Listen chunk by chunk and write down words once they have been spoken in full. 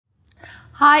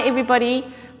Hi everybody,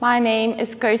 my name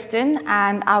is Kirsten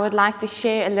and I would like to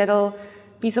share a little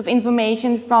piece of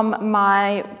information from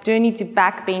my Journey to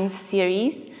Backbends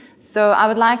series. So I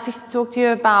would like to talk to you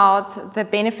about the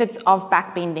benefits of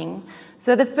backbending.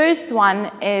 So the first one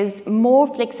is more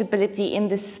flexibility in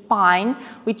the spine,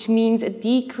 which means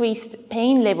decreased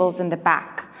pain levels in the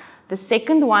back. The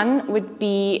second one would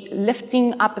be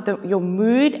lifting up your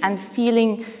mood and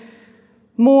feeling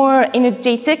more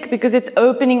energetic because it's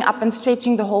opening up and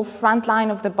stretching the whole front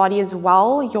line of the body as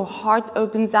well. Your heart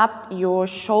opens up, your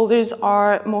shoulders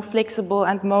are more flexible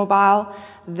and mobile,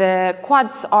 the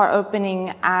quads are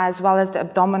opening as well as the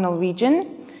abdominal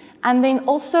region, and then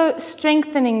also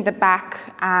strengthening the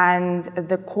back and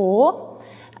the core.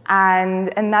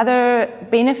 And another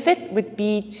benefit would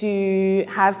be to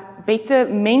have better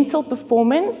mental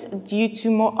performance due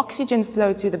to more oxygen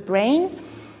flow to the brain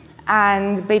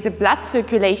and better blood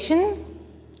circulation,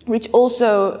 which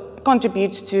also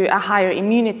contributes to a higher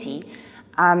immunity.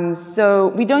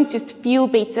 So we don't just feel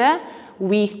better,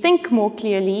 we think more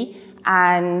clearly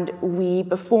and we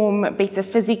perform better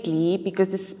physically because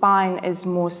the spine is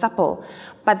more supple.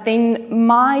 But then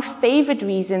my favorite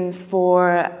reason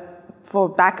for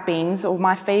backbends, or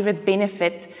my favorite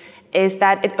benefit, is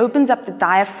that it opens up the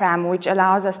diaphragm, which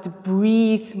allows us to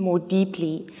breathe more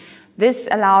deeply. This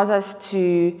allows us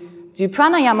to do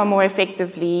pranayama more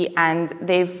effectively and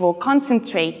therefore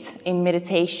concentrate in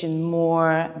meditation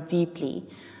more deeply.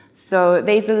 So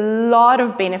there's a lot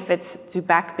of benefits to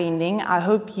backbending. I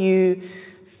hope you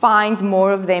find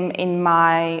more of them in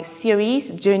my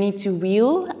series, Journey to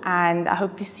Wheel, and I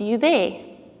hope to see you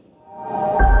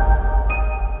there.